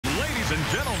Ladies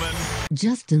and gentlemen,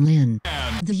 Justin Lin,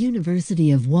 and the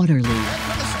University of Waterloo.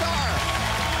 Head for the star.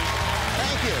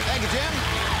 Thank you. Thank you, Jim.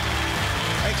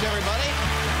 Thanks, everybody.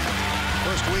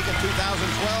 First week of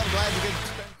 2012. Glad you could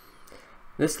spend.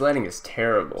 This lighting is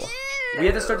terrible. We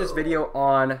had to start this video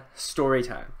on story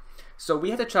time. So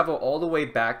we had to travel all the way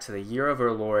back to the year of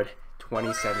our Lord,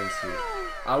 2017.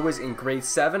 I was in grade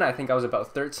 7. I think I was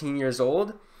about 13 years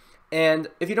old. And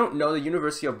if you don't know, the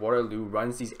University of Waterloo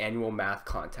runs these annual math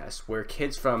contests where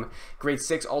kids from grade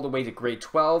 6 all the way to grade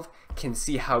 12 can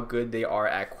see how good they are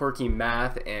at quirky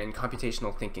math and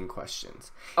computational thinking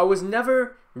questions. I was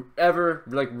never ever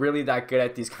really that good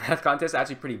at these math contests,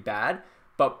 actually pretty bad.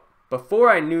 But before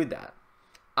I knew that,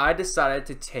 I decided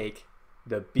to take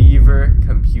the Beaver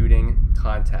computing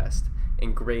contest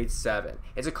in grade 7.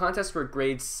 It's a contest for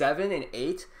grades 7 and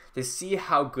 8 to see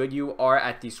how good you are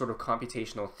at these sort of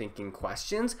computational thinking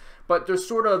questions, but they're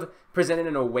sort of presented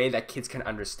in a way that kids can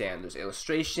understand. There's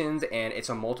illustrations and it's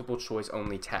a multiple choice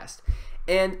only test.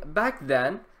 And back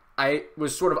then, I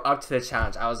was sort of up to the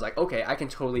challenge. I was like, okay, I can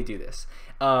totally do this.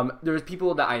 There was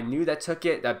people that I knew that took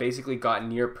it that basically got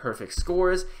near perfect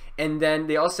scores, and then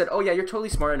they all said, oh yeah, you're totally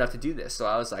smart enough to do this. So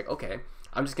I was like, okay,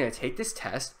 I'm just gonna take this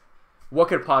test. What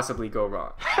could possibly go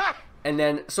wrong? And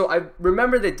then, so I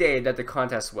remember the day that the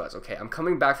contest was. Okay, I'm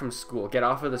coming back from school, get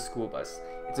off of the school bus.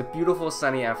 It's a beautiful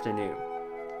sunny afternoon.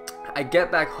 I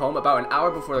get back home about an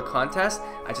hour before the contest.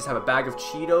 I just have a bag of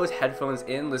Cheetos, headphones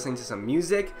in, listening to some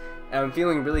music, and I'm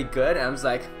feeling really good. And I was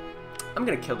like, I'm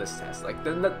gonna kill this test. Like,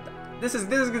 this is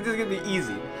gonna be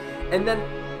easy. And then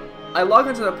I log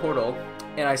into the portal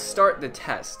and I start the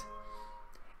test.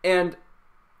 And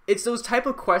it's those type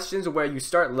of questions where you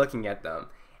start looking at them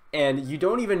and you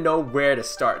don't even know where to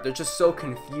start. They're just so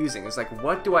confusing. It's like,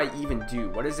 what do I even do?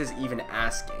 What is this even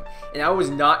asking? And I was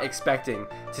not expecting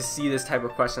to see this type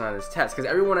of question on this test because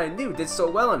everyone I knew did so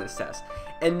well on this test.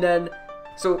 And then,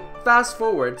 so fast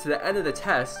forward to the end of the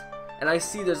test and I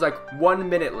see there's like 1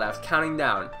 minute left counting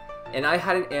down, and I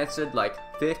hadn't answered like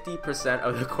 50%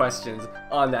 of the questions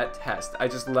on that test. I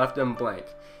just left them blank.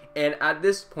 And at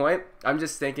this point, I'm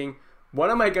just thinking, what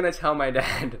am I gonna tell my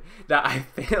dad that I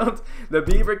failed the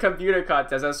Beaver computer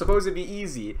contest? That was supposed to be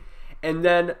easy. And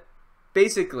then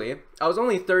basically, I was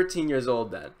only 13 years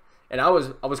old then, and I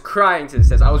was crying to this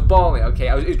test. I was bawling. Okay,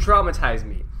 it traumatized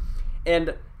me,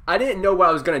 and I didn't know what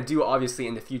I was gonna do obviously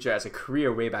in the future as a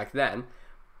career way back then.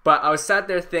 But I was sat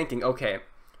there thinking, okay,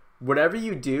 whatever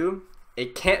you do,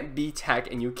 it can't be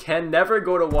tech, and you can never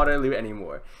go to Waterloo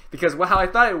anymore. Because how I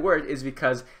thought it worked is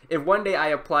because if one day I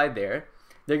applied there,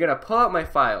 they're gonna pull out my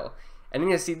file and they're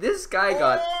gonna see this guy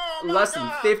got less than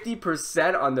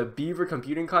 50% on the Beaver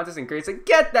computing contest in grades. Like,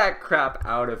 get that crap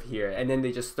out of here. And then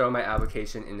they just throw my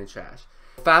application in the trash.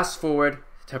 Fast forward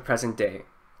to present day.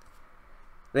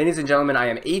 Ladies and gentlemen, I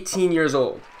am 18 years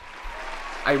old.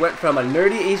 I went from a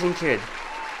nerdy Asian kid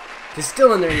to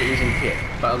still a nerdy Asian kid,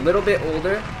 but a little bit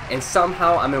older, and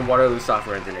somehow I'm in Waterloo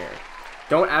software engineering.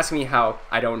 Don't ask me how,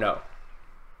 I don't know.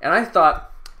 And I thought,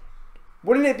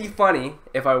 wouldn't it be funny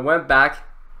if I went back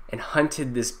and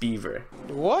hunted this beaver?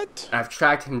 What? I've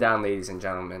tracked him down, ladies and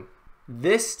gentlemen.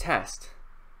 This test,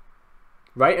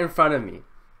 right in front of me,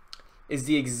 is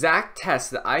the exact test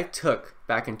that I took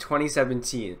back in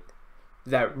 2017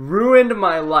 that ruined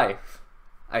my life.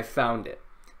 I found it.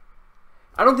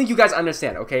 I don't think you guys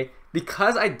understand, okay?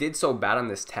 Because I did so bad on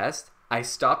this test, I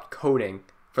stopped coding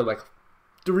for like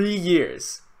 3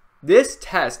 years. This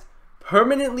test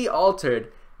permanently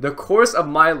altered the course of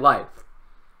my life.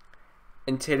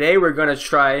 And today we're gonna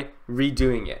try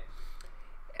redoing it.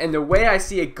 And the way I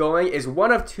see it going is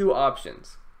one of two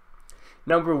options.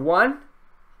 Number one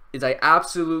is I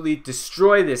absolutely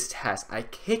destroy this test. I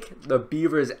kick the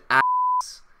Beavers'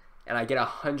 ass and I get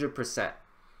 100%.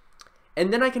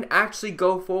 And then I can actually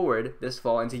go forward this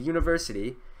fall into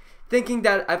university thinking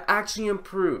that I've actually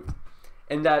improved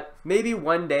and that maybe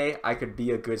one day I could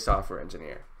be a good software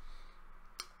engineer.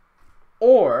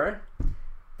 Or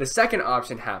the second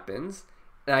option happens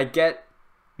and I get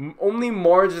only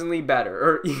marginally better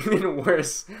or even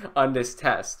worse on this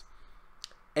test.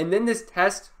 And then this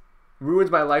test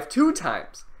ruins my life 2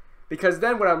 times, because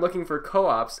then when I'm looking for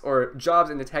co-ops or jobs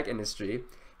in the tech industry,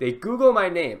 they Google my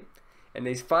name and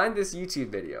they find this YouTube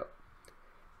video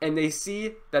and they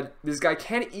see that this guy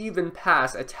can't even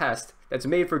pass a test that's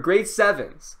made for grade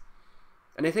 7s.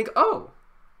 And they think, oh,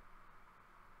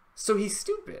 so he's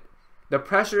stupid. The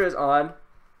pressure is on.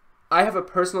 I have a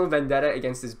personal vendetta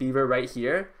against this beaver right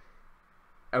here,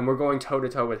 and we're going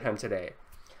toe-to-toe with him today.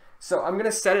 So I'm going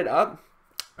to set it up.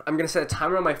 I'm going to set a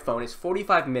timer on my phone. It's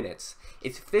 45 minutes.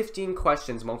 It's 15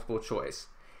 questions, multiple choice.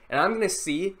 And I'm going to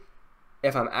see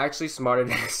if I'm actually smarter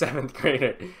than a 7th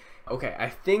grader. Okay, I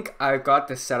think I got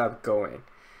the setup going.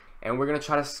 And we're going to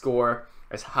try to score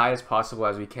as high as possible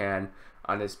as we can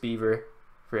on this Beaver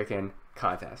freaking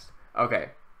contest. Okay.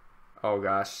 Oh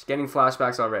gosh, getting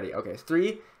flashbacks already. Okay,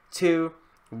 3, 2,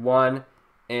 1,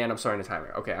 and I'm starting the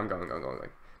timer. Okay, I'm going.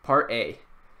 Part A.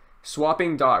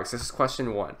 Swapping dogs. This is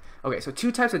question 1. Okay, so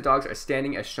 2 types of dogs are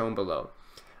standing as shown below.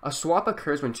 A swap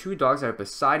occurs when 2 dogs that are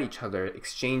beside each other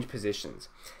exchange positions.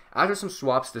 After some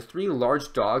swaps, the 3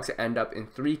 large dogs end up in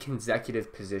 3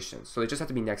 consecutive positions. So they just have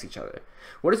to be next to each other.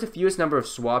 What is the fewest number of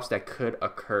swaps that could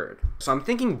occur? So I'm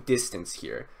thinking distance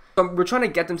here. So we're trying to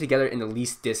get them together in the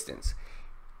least distance.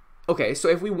 Okay, so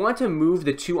if we want to move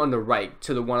the 2 on the right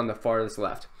to the one on the farthest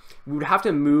left, we would have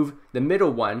to move the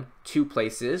middle one 2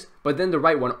 places, but then the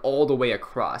right one all the way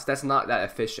across. That's not that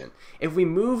efficient. If we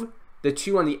move the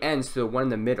 2 on the ends to the one in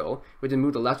the middle, we have to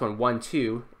move the left one 1,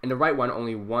 2, and the right one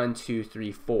only 1, 2,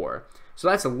 3, 4. So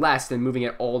that's less than moving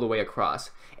it all the way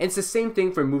across. And it's the same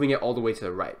thing for moving it all the way to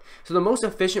the right. So the most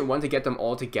efficient one to get them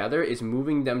all together is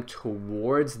moving them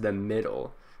towards the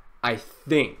middle, I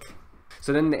think.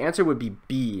 So then the answer would be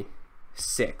B,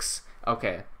 6.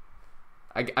 Okay.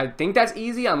 I think that's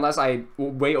easy unless I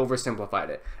way oversimplified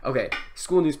it. Okay,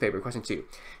 school newspaper, question 2.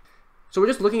 So we're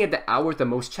just looking at the hour with the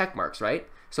most check marks, right?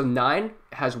 So 9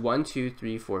 has 1, 2,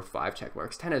 3, 4, 5 check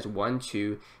marks. 10 has 1,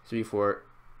 2, 3, 4,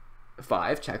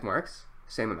 5 check marks.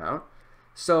 Same amount.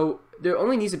 So there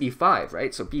only needs to be 5,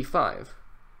 right? So B5.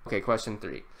 Okay, question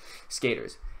 3.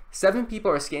 Skaters. 7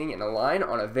 people are skating in a line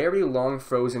on a very long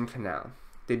frozen canal.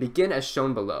 They begin as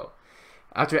shown below.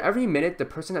 After every minute, the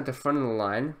person at the front of the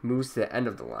line moves to the end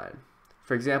of the line.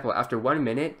 For example, after 1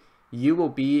 minute, U will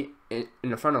be in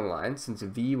the front of the line since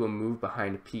V will move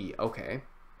behind P. Okay.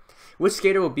 Which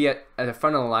skater will be at the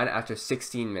front of the line after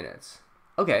 16 minutes?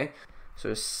 Okay,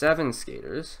 so 7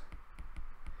 skaters.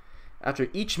 After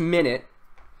each minute,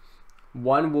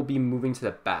 1 will be moving to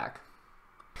the back.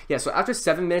 Yeah, so after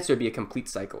 7 minutes, there would be a complete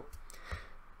cycle.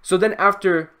 So then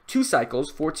after 2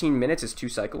 cycles, 14 minutes is 2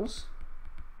 cycles.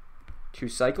 2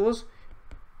 cycles,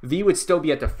 V would still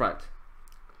be at the front.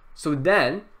 So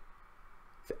then,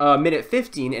 minute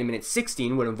 15 and minute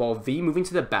 16 would involve V moving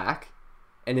to the back,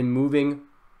 and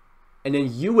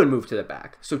then U would move to the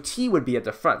back. So T would be at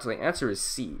the front. So the answer is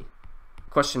C.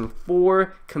 Question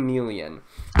 4, chameleon.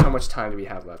 How much time do we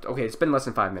have left? Okay, it's been less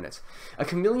than 5 minutes. A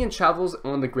chameleon travels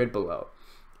on the grid below.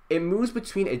 It moves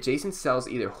between adjacent cells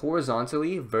either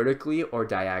horizontally, vertically, or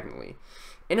diagonally.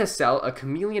 In a cell, a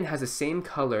chameleon has the same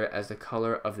color as the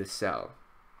color of the cell.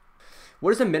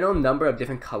 What is the minimum number of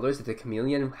different colors that the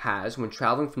chameleon has when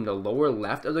traveling from the lower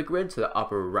left of the grid to the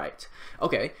upper right?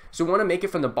 Okay, so we want to make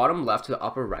it from the bottom left to the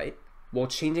upper right while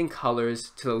changing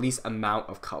colors to the least amount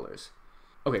of colors.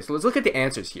 Okay, so let's look at the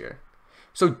answers here.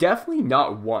 So definitely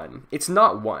not 1. It's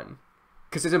not 1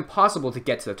 because it's impossible to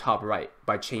get to the top right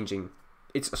by changing.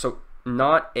 So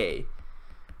not A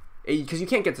because you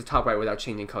can't get to the top right without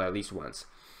changing color at least once.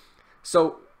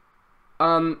 So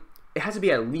it has to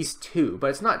be at least 2, but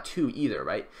it's not 2 either,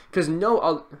 right? Because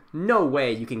no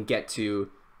way you can get to,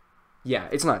 yeah,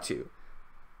 it's not 2.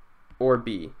 Or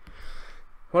B.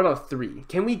 What about 3?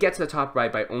 Can we get to the top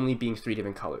right by only being 3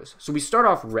 different colors? So we start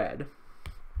off red.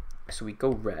 So we go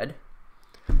red.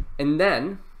 And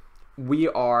then we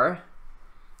are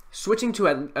switching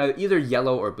to either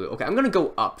yellow or blue. Okay, I'm going to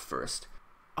go up first.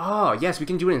 Oh, yes, we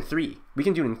can do it in 3. We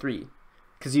can do it in 3.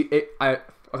 Because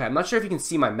okay, I'm not sure if you can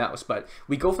see my mouse, but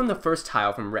we go from the first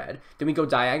tile from red, then we go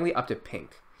diagonally up to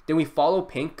pink. Then we follow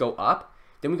pink, go up,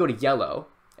 then we go to yellow,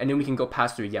 and then we can go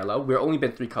past through yellow. We've only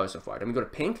been 3 colors so far. Then we go to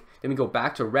pink, then we go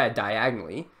back to red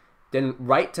diagonally, then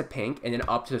right to pink, and then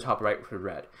up to the top right for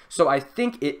red. So I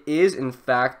think it is, in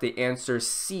fact, the answer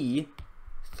C,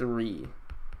 3.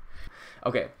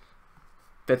 Okay,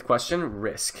 5th question,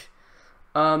 risk.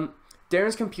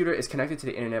 Darren's computer is connected to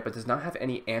the internet but does not have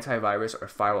any antivirus or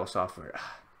firewall software.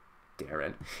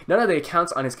 Darren. None of the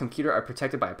accounts on his computer are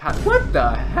protected by a password. What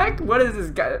the heck? What is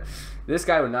this guy? This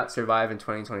guy would not survive in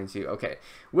 2022. Okay.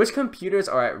 Which computers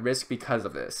are at risk because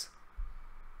of this?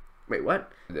 Wait,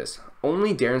 what?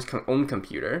 Only Darren's own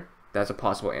computer. That's a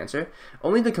possible answer.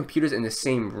 Only the computers in the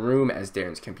same room as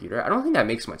Darren's computer. I don't think that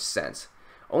makes much sense.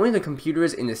 Only the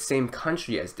computers in the same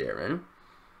country as Darren.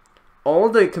 All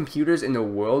the computers in the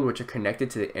world which are connected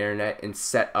to the internet and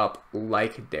set up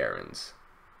like Darren's.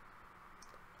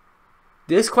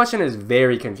 This question is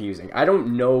very confusing. I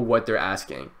don't know what they're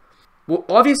asking. Well,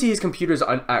 obviously his computer is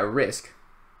at risk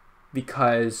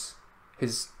because he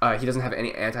doesn't have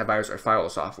any antivirus or firewall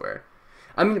software.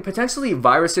 I mean, potentially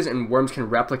viruses and worms can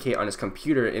replicate on his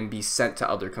computer and be sent to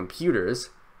other computers.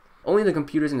 Only the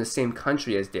computers in the same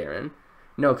country as Darren.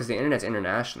 No, because the internet's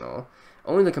international.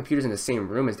 Only the computer's in the same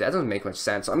room as that doesn't make much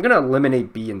sense. So I'm going to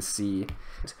eliminate B and C.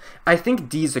 I think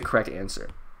D is the correct answer.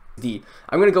 D.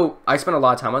 I'm going to go, I spent a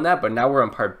lot of time on that, but now we're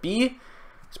on part B.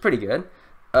 It's pretty good.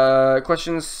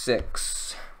 Question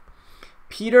 6.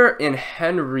 Peter and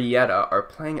Henrietta are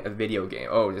playing a video game.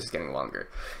 Oh, this is getting longer.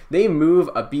 They move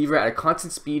a beaver at a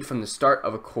constant speed from the start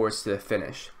of a course to the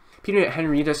finish. Peter and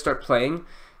Henrietta start playing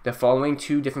the following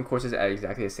 2 different courses at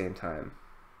exactly the same time.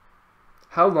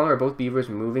 How long are both beavers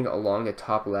moving along the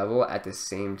top level at the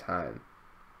same time?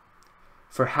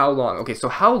 For how long? Okay, so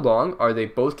how long are they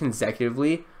both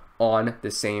consecutively on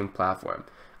the same platform?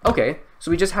 Okay, so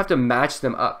we just have to match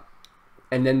them up.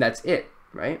 And then that's it,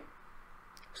 right?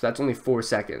 So that's only 4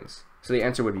 seconds. So the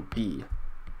answer would be B,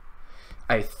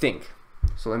 I think.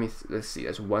 So let's see,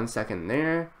 there's 1 second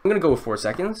there. I'm gonna go with 4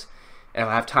 seconds. And if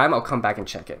I have time, I'll come back and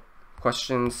check it.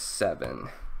 Question 7.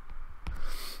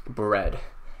 Bread.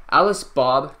 Alice,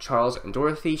 Bob, Charles, and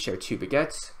Dorothy share 2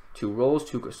 baguettes, 2 rolls,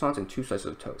 2 croissants, and 2 slices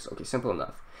of toast. Okay, simple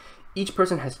enough. Each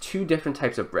person has 2 different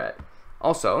types of bread.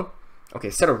 Also, okay,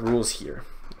 set of rules here.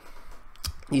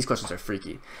 These questions are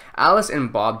freaky. Alice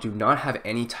and Bob do not have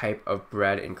any type of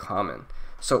bread in common.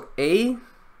 So A,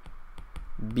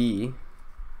 B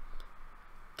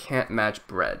can't match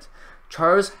bread.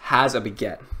 Charles has a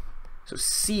baguette. So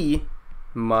C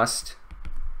must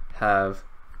have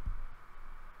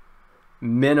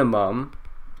minimum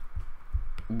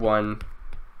 1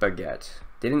 baguette.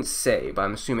 They didn't say, but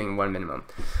I'm assuming 1 minimum.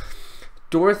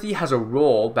 Dorothy has a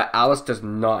roll, but Alice does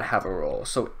not have a roll.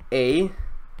 So A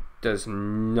does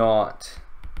not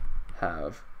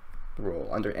have roll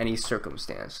under any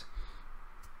circumstance.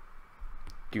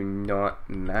 Do not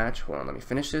match. Hold on, let me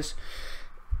finish this.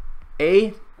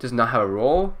 A does not have a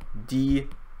roll. D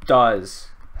does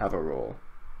have a roll.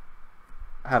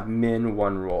 Have min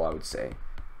 1 roll, I would say.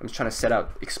 I'm just trying to set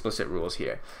out explicit rules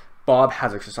here. Bob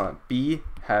has a croissant. B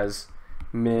has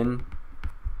min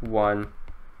 1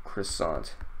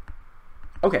 croissant.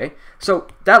 Okay, so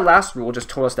that last rule just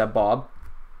told us that Bob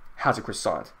has a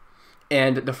croissant.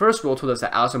 And the first rule told us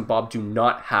that Alice and Bob do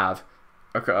not have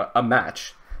a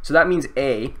match. So that means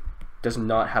A does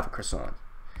not have a croissant.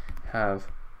 Have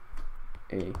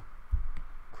a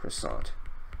croissant.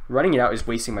 Running it out is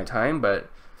wasting my time, but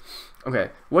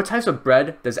okay. What types of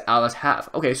bread does Alice have?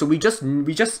 Okay, so we just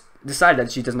decided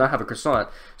that she does not have a croissant.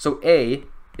 So A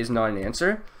is not an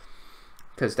answer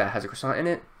because that has a croissant in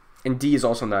it, and D is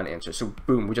also not an answer. So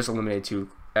boom, we just eliminated 2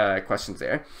 questions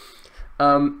there.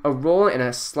 A roll and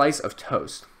a slice of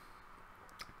toast.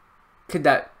 Could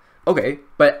that? Okay,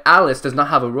 but Alice does not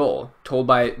have a roll, told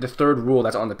by the 3rd rule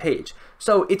that's on the page.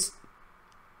 So it's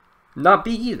not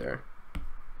B either.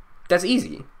 That's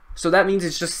easy. So that means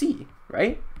it's just C,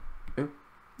 right?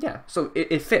 Yeah, so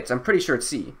it fits. I'm pretty sure it's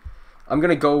C. I'm going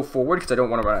to go forward because I don't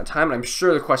want to run out of time. And I'm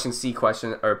sure the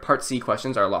part C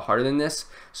questions are a lot harder than this.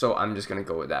 So I'm just going to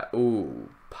go with that. Ooh,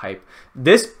 pipe.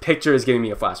 This picture is giving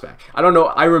me a flashback. I don't know.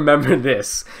 I remember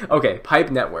this. Okay, pipe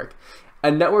network. A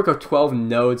network of 12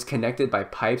 nodes connected by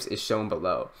pipes is shown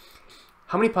below.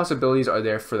 How many possibilities are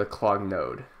there for the clogged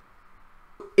node?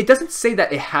 It doesn't say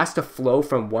that it has to flow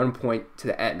from one point to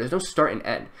the end. There's no start and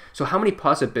end. So how many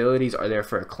possibilities are there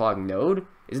for a clogged node?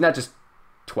 Isn't that just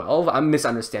 12? I'm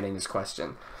misunderstanding this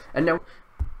question. And now,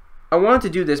 I wanted to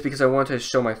do this because I want to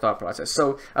show my thought process.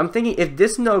 So I'm thinking if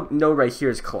this node right here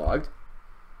is clogged,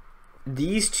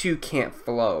 these 2 can't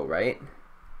flow, right?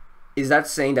 Is that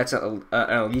saying that's an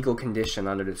illegal condition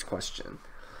under this question?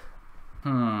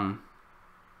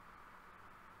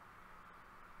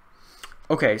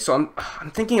 Okay, so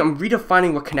I'm thinking, I'm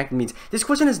redefining what connected means. This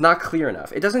question is not clear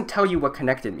enough. It doesn't tell you what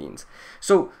connected means.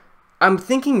 So I'm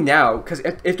thinking now, because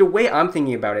if the way I'm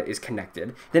thinking about it is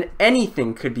connected, then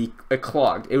anything could be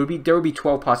clogged. There would be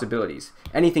 12 possibilities.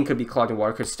 Anything could be clogged and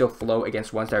water could still flow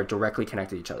against ones that are directly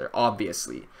connected to each other,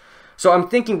 obviously. So I'm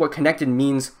thinking what connected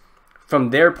means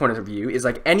from their point of view is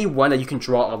like any one that you can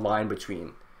draw a line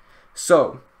between.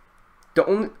 So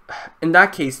in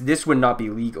that case, this would not be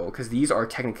legal because these are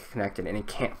technically connected and it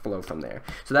can't flow from there.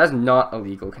 So that's not a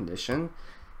legal condition.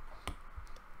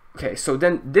 Okay, so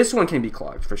then this one can be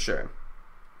clogged for sure.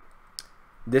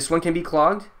 This one can be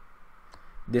clogged.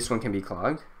 This one can be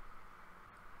clogged.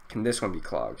 Can this one be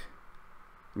clogged?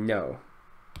 No.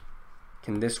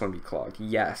 Can this one be clogged?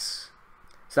 Yes.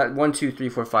 So that 1, 2, 3,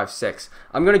 4, 5, 6.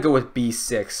 I'm going to go with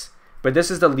B6, but this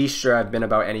is the least sure I've been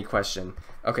about any question.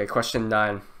 Okay, question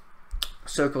 9.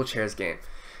 Circle chairs game.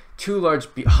 2 large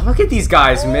oh, look at these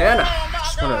guys, man. I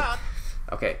just want to...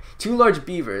 Okay. 2 large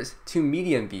beavers, 2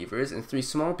 medium beavers, and 3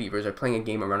 small beavers are playing a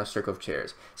game around a circle of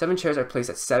chairs. 7 chairs are placed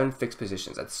at 7 fixed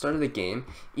positions. At the start of the game,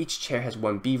 each chair has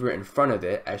 1 beaver in front of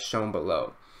it, as shown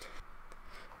below.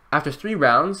 After 3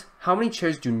 rounds, how many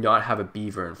chairs do not have a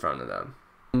beaver in front of them?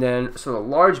 And then, so the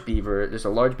large beaver, there's a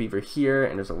large beaver here,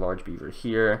 and there's a large beaver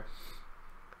here.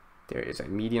 There is a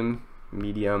medium,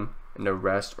 and the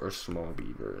rest are small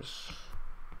beavers.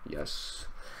 Yes.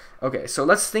 Okay, so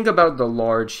let's think about the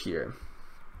large here.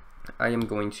 I am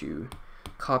going to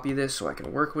copy this so I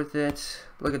can work with it.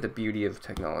 Look at the beauty of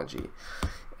technology.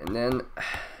 And then,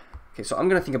 okay, so I'm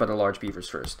going to think about the large beavers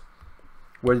first.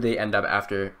 Where do they end up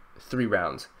after 3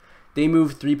 rounds? They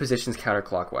move 3 positions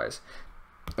counterclockwise.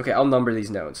 Okay, I'll number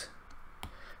these nodes.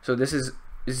 So this is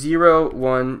 0,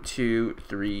 1, 2,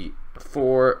 3,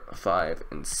 4, 5,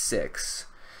 and 6.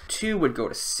 2 would go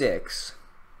to 6,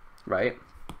 right?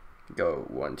 Go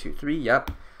 1, 2, 3,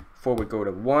 yep. 4 would go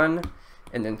to 1,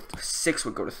 and then 6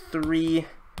 would go to 3.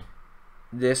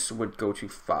 This would go to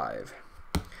 5.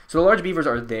 So the large beavers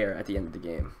are there at the end of the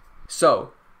game.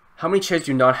 So, how many chairs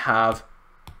do not have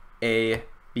a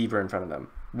beaver in front of them?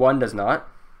 1 does not.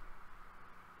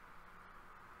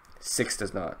 6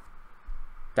 does not.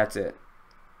 That's it.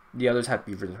 The others have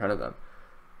beavers in front of them.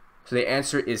 So the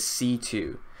answer is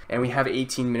C2. And we have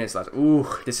 18 minutes left. Ooh,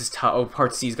 this is tough. Oh,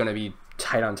 part C is going to be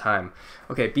tight on time.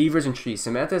 Okay, beavers and trees.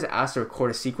 Samantha is asked to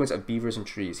record a sequence of beavers and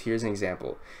trees. Here's an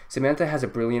example. Samantha has a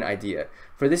brilliant idea.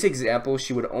 For this example,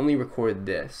 she would only record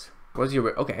this. What's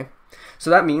your... Okay. So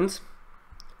that means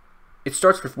it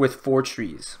starts with 4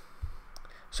 trees.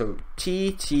 So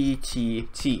T, T, T,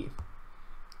 T.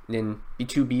 And then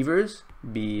B2 beavers,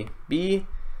 B, B,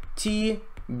 T,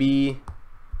 B,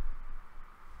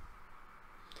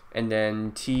 and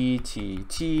then T, T,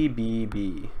 T, B,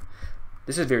 B.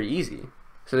 This is very easy.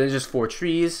 So there's just 4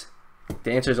 trees.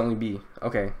 The answer is only B.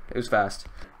 Okay, it was fast.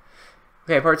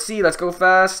 Okay, part C, let's go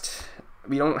fast.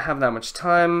 We don't have that much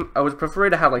time. I would prefer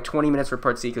to have like 20 minutes for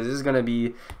part C because this is going to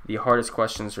be the hardest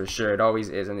questions for sure. It always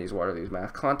is in these Waterloo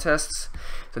math contests.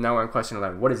 So now we're on question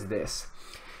 11. What is this?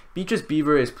 Beatrice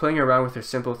Beaver is playing around with her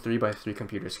simple 3x3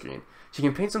 computer screen. She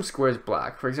can paint some squares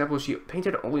black. For example, if she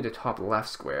painted only the top left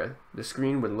square, the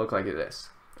screen would look like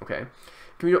this. Okay. The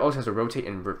computer also has a rotate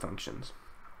and invert functions.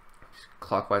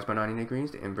 Clockwise by 90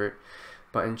 degrees, the invert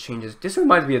button changes. This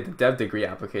reminds me of the dev degree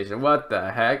application. What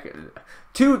the heck?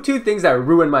 Two things that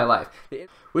ruined my life.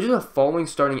 Which of the following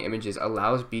starting images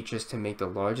allows Beatrice to make the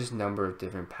largest number of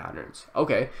different patterns?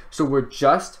 Okay, so we're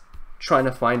just trying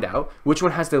to find out which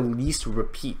one has the least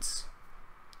repeats,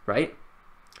 right?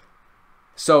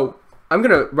 So I'm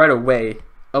gonna right away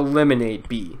eliminate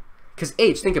B, because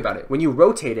H, think about it, when you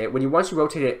rotate it, once you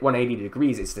rotate it 180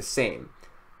 degrees, it's the same,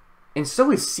 and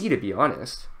so is C, to be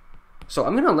honest. So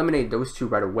I'm gonna eliminate those 2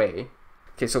 right away.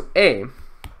 Okay, so A,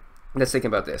 let's think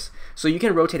about this. So you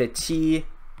can rotate a T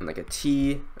and like a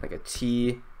T, like a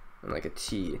T, and like a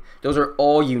T. Those are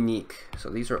all unique. So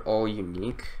these are all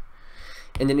unique.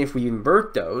 And then if we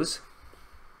invert those,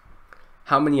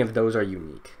 how many of those are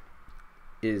unique?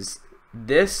 Is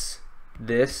this,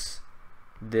 this,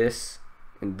 this,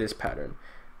 and this pattern.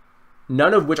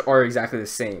 None of which are exactly the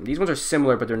same. These ones are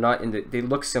similar, but they're not in the, they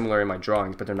look similar in my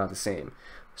drawings, but they're not the same.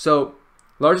 So,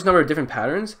 largest number of different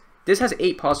patterns, this has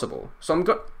 8 possible. So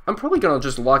I'm probably gonna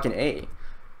just lock in A.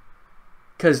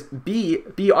 Because B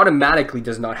automatically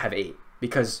does not have 8,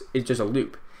 because it's just a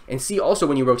loop. And C also,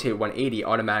 when you rotate 180,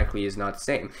 automatically is not the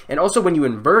same. And also when you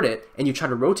invert it and you try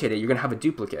to rotate it, you're gonna have a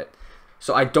duplicate.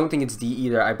 So I don't think it's D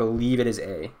either. I believe it is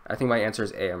A. I think my answer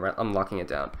is A. I'm locking it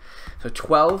down. So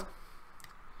 12.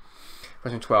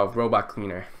 Question 12, robot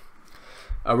cleaner.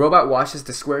 A robot washes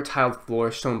the square tiled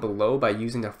floor shown below by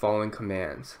using the following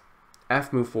commands.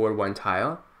 F, move forward 1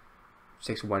 tile, which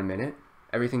takes 1 minute.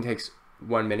 Everything takes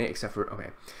 1 minute except for, okay.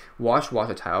 Wash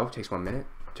a tile, takes 1 minute.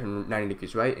 Turn 90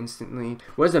 degrees right instantly.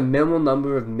 What is the minimal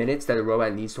number of minutes that a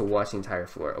robot needs to wash the entire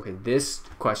floor? Okay, this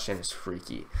question is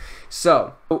freaky.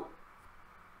 So,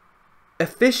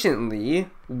 efficiently,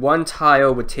 1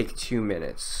 tile would take 2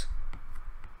 minutes.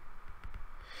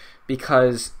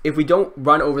 Because if we don't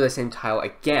run over the same tile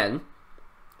again,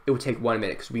 it would take 1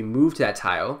 minute. Because we move to that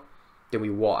tile, then we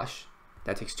wash.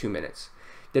 That takes 2 minutes.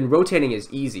 Then rotating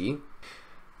is easy.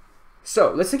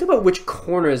 So let's think about which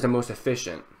corner is the most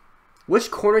efficient.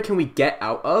 Which corner can we get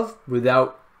out of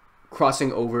without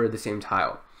crossing over the same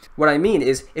tile? What I mean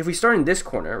is, if we start in this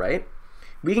corner, right,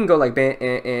 we can go like bam,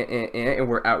 and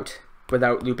we're out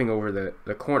without looping over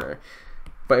the corner.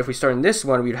 But if we start in this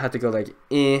one, we'd have to go like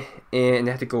and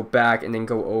have to go back and then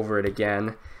go over it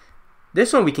again.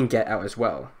 This one we can get out as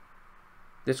well.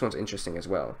 This one's interesting as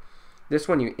well. This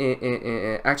one,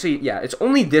 actually, yeah, it's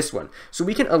only this one. So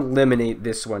we can eliminate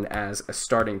this one as a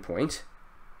starting point.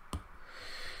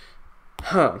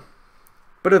 Huh.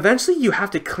 But eventually you have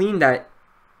to clean that.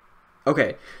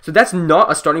 Okay, so that's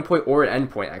not a starting point or an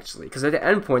end point, actually. Because at the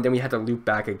end point, then we have to loop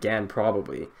back again,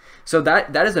 probably. So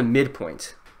that is a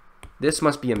midpoint. This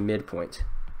must be a midpoint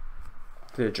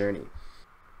to the journey.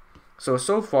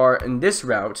 So far, in this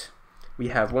route, we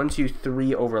have 1, 2,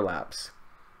 3 overlaps.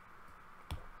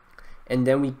 And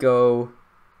then we go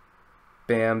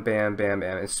bam, bam, bam,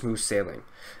 bam, and smooth sailing.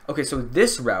 Okay, so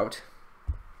this route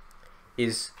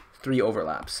is 3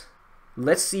 overlaps.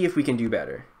 Let's see if we can do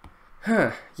better.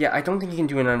 Huh, yeah, I don't think you can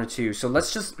do it under 2. So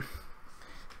let's just,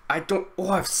 I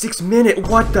have 6 minutes.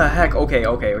 What the heck? Okay.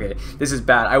 This is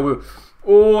bad.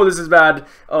 This is bad.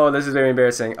 Oh, this is very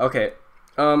embarrassing. Okay.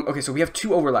 Okay, so we have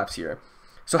 2 overlaps here.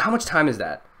 So how much time is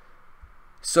that?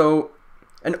 So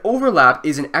an overlap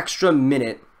is an extra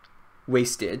minute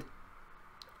wasted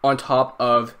on top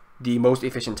of the most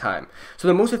efficient time. So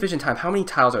the most efficient time, how many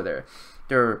tiles are there?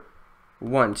 There are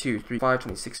 1, 2, 3, 5,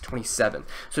 26, 27.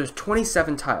 So there's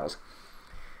 27 tiles.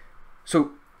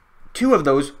 So 2 of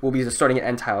those will be the starting and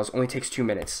end tiles, only takes 2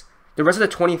 minutes. The rest of the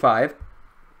 25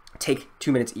 take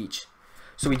 2 minutes each.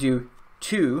 So we do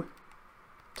 2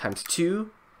 times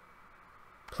 2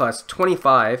 plus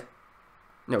 25,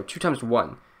 no, 2 times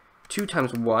 1. 2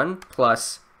 times 1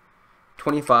 plus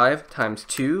 25 times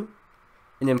 2,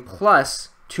 and then plus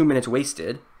 2 minutes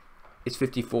wasted is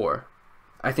 54.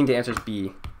 I think the answer is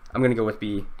B. I'm gonna go with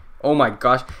B. Oh my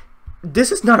gosh.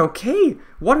 This is not okay.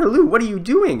 Waterloo, what are you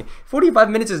doing?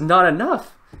 45 minutes is not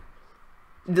enough.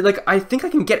 Like, I think I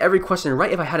can get every question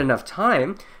right if I had enough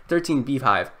time. 13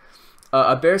 beehive.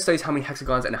 A bear studies how many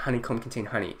hexagons and a honeycomb contain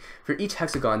honey. For each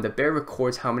hexagon, the bear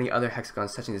records how many other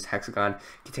hexagons touching this hexagon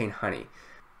contain honey.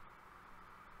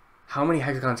 How many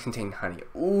hexagons contain honey?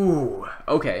 Ooh,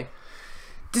 okay.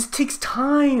 This takes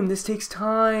time.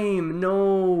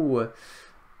 No.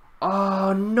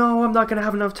 Oh no, I'm not gonna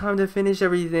have enough time to finish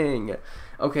everything.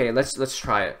 Okay, let's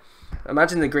try it.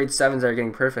 Imagine the grade 7s are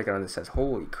getting perfect on this test.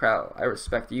 Holy crap, I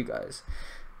respect you guys.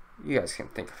 You guys can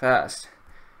think fast.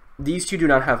 These 2 do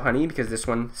not have honey because this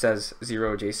one says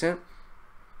 0 adjacent.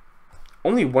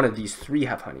 Only one of these 3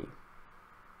 have honey.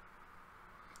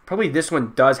 Probably this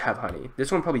one does have honey.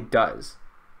 This one probably does.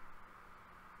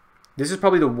 This is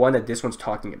probably the one that this one's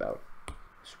talking about.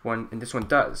 This one and this one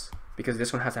does, because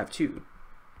this one has to have 2.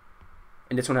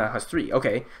 And this one has 3.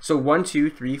 Okay, so 1, 2,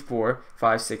 3, 4,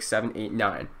 5, 6, 7, 8,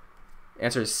 9.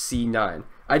 Answer is C9.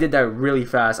 I did that really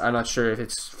fast. I'm not sure if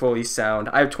it's fully sound.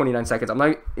 I have 29 seconds. I'm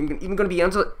not even going to be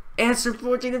able to answer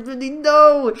 14 and 50.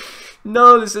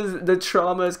 No, this is, the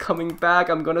trauma is coming back.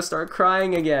 I'm going to start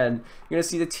crying again. You're going to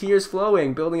see the tears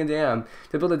flowing. Building a dam.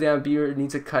 To build a dam, Beaver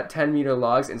needs to cut 10-meter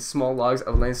logs and small logs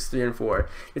of lengths 3 and 4.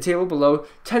 The table below,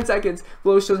 10 seconds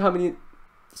below, shows how many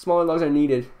smaller logs are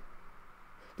needed.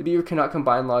 The Beaver cannot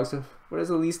combine logs. So what is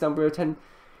the least number of 10?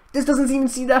 This doesn't even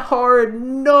seem that hard.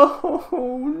 No.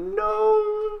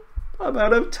 I'm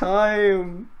out of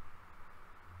time.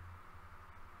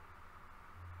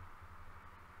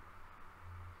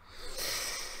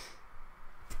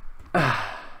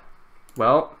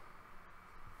 Well,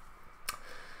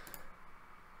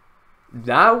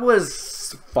 that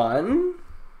was fun.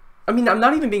 I mean, I'm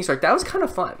not even being sarcastic. That was kind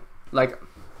of fun. Like,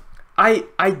 I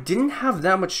didn't have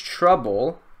that much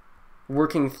trouble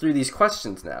working through these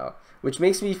questions now, which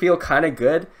makes me feel kind of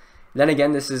good. Then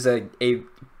again, this is a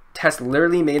test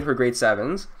literally made for grade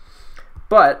 7s.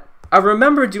 But I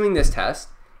remember doing this test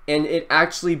and it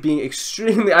actually being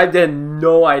extremely, I had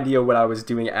no idea what I was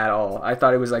doing at all. I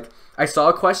thought it was like, I saw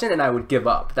a question and I would give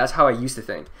up. That's how I used to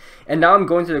think. And now I'm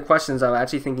going through the questions, I'm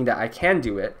actually thinking that I can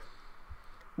do it,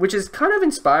 which is kind of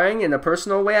inspiring in a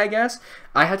personal way, I guess.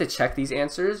 I had to check these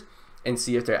answers and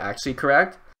see if they're actually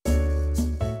correct.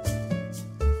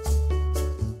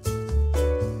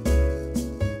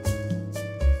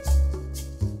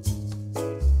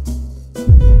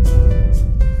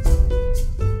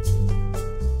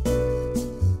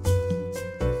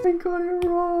 I got it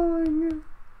wrong.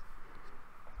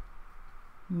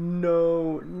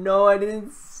 No, I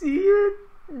didn't see it.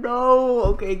 No,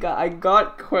 okay, I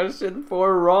got question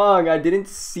 4 wrong. I didn't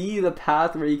see the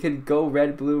path where you could go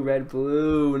red, blue, red,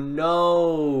 blue.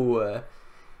 No,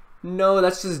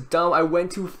 that's just dumb. I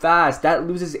went too fast. That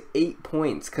loses 8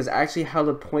 points, because actually how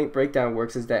the point breakdown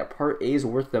works is that part A is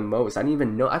worth the most. I didn't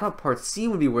even know. I thought part C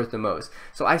would be worth the most.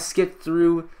 So I skipped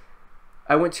through.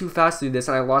 I went too fast through this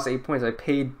and I lost 8 points. I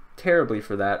paid terribly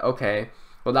for that. Okay,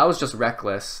 well, that was just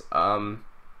reckless.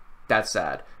 That's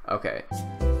sad. Okay.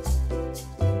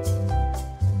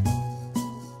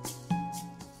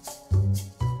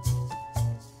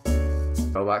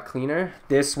 robot cleaner.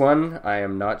 This one, I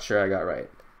am not sure I got right.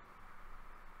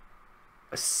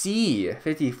 C,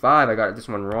 55, I got this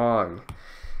one wrong.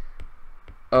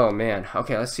 Oh man,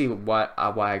 okay, let's see why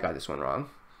I got this one wrong.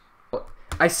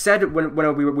 I said when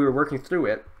we were working through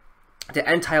it, the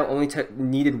end tile only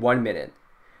needed 1 minute.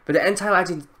 But the end tile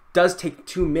actually does take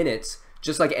 2 minutes,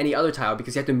 just like any other tile,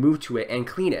 because you have to move to it and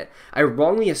clean it. I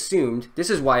wrongly assumed, this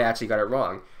is why I actually got it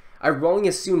wrong. I wrongly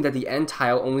assumed that the end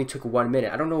tile only took 1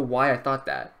 minute. I don't know why I thought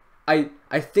that.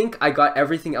 I think I got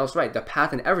everything else right, the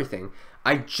path and everything.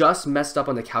 I just messed up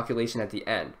on the calculation at the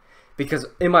end. Because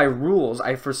in my rules,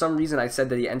 for some reason I said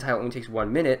that the end tile only takes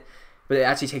 1 minute, but it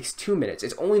actually takes 2 minutes.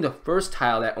 It's only the first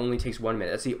tile that only takes 1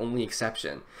 minute. That's the only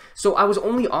exception. So I was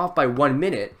only off by 1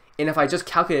 minute, and if I just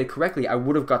calculated correctly, I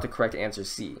would have got the correct answer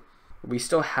C. We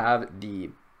still have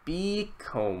the bee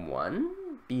comb one,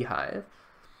 beehive.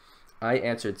 I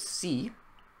answered C,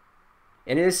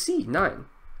 and it is C, 9.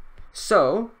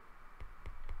 So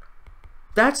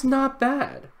that's not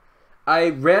bad. I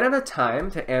ran out of time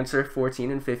to answer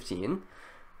 14 and 15,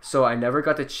 so I never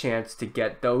got the chance to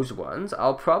get those ones.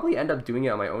 I'll probably end up doing it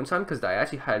on my own time because I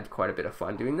actually had quite a bit of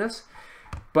fun doing this.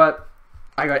 But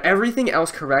I got everything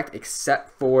else correct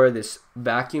except for this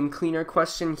vacuum cleaner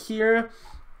question here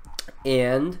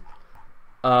and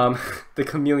the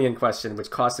chameleon question,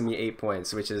 which costed me 8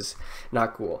 points, which is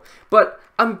not cool. But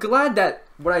I'm glad that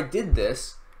when I did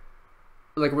this,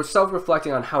 like, we're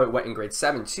self-reflecting on how it went in grade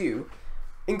 7 too.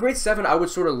 In grade 7, I would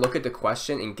sort of look at the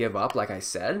question and give up, like I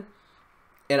said,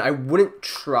 and I wouldn't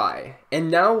try. And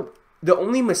now, the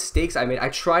only mistakes I made, I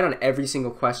tried on every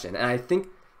single question, and I think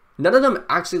none of them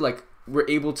actually, like, were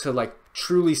able to, like,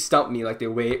 truly stump me like the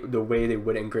way they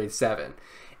would in grade 7.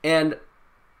 And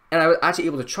I was actually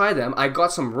able to try them. I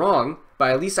got some wrong,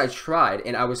 but at least I tried,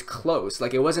 and I was close.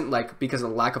 Like, it wasn't like because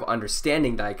of lack of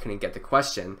understanding that I couldn't get the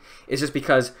question. It's just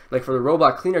because, like, for the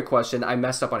robot cleaner question, I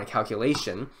messed up on a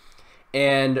calculation.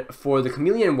 And for the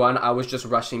chameleon one, I was just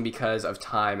rushing because of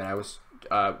time, and I was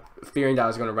fearing that I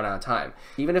was going to run out of time.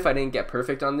 Even if I didn't get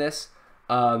perfect on this,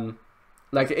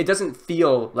 like, it doesn't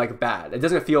feel like bad. It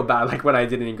doesn't feel bad like when I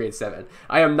did it in grade 7.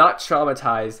 I am not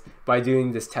traumatized by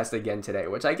doing this test again today,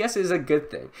 which I guess is a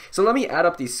good thing. So let me add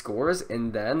up these scores,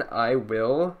 and then I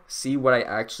will see what I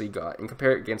actually got and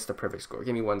compare it against the perfect score.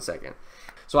 Give me 1 second.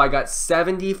 So I got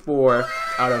 74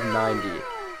 out of 90.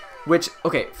 Which,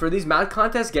 okay, for these math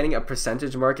contests, getting a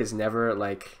percentage mark is never,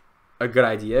 like, a good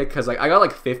idea. Because, like, I got,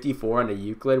 like, 54 on the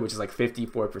Euclid, which is, like,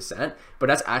 54%. But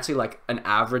that's actually, like, an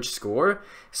average score.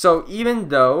 So even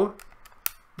though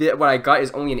what I got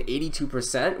is only an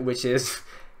 82%, which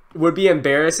would be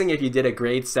embarrassing if you did a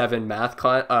grade 7 math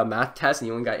test and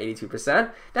you only got 82%.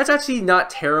 That's actually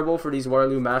not terrible for these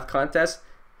Waterloo math contests.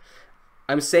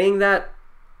 I'm saying that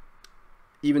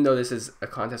even though this is a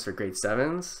contest for grade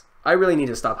 7s, I really need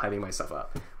to stop hyping myself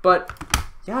up. But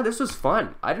yeah, this was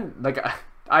fun. I didn't, like,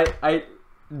 I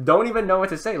don't even know what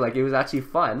to say. Like, it was actually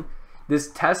fun. This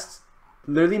test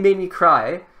literally made me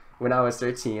cry when I was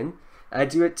 13. I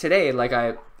do it today. Like,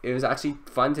 it was actually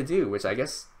fun to do, which I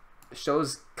guess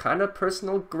shows kind of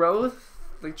personal growth.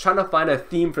 Like, trying to find a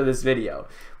theme for this video.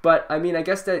 But I mean, I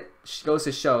guess that goes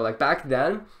to show, like, back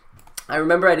then, I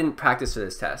remember I didn't practice for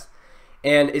this test.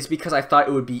 And it's because I thought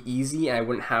it would be easy and I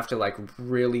wouldn't have to, like,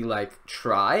 really, like,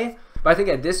 try. But I think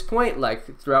at this point,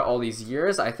 like, throughout all these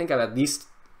years, I think I've at least,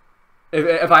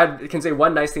 if I can say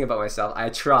one nice thing about myself, I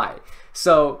try.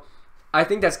 So I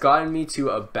think that's gotten me to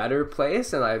a better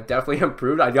place, and I've definitely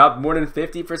improved. I got more than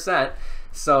 50%.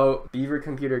 So, Beaver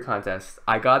computer contest.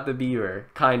 I got the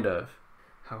Beaver, kind of.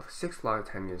 How 6 long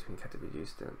time years when you have to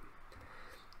reduce them.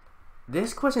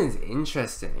 This question is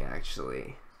interesting,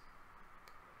 actually.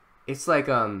 It's like,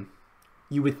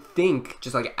 you would think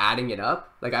just, like, adding it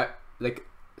up,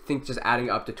 think just adding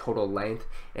up the total length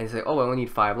and say, oh, I only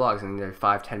need 5 logs, and they're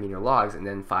 5 10-meter logs, and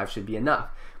then 5 should be enough.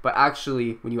 But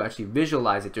actually, when you actually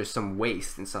visualize it, there's some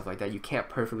waste and stuff like that. You can't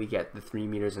perfectly get the 3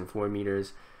 meters and 4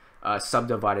 meters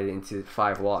subdivided into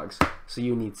 5 logs, so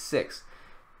you need 6.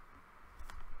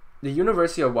 The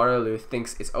University of Waterloo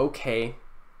thinks it's okay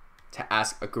to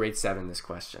ask a grade 7 this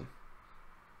question.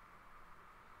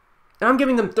 And I'm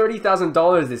giving them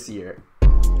 $30,000 this year.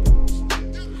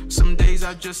 Some days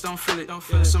I just don't feel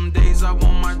it. Some days I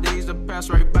want my days to pass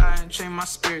right by and change my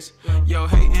spirits. Yo,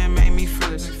 hating make me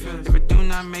feel it. If it do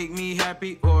not make me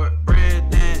happy or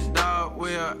bread, then dog,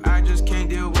 well, I just can't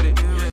deal with it.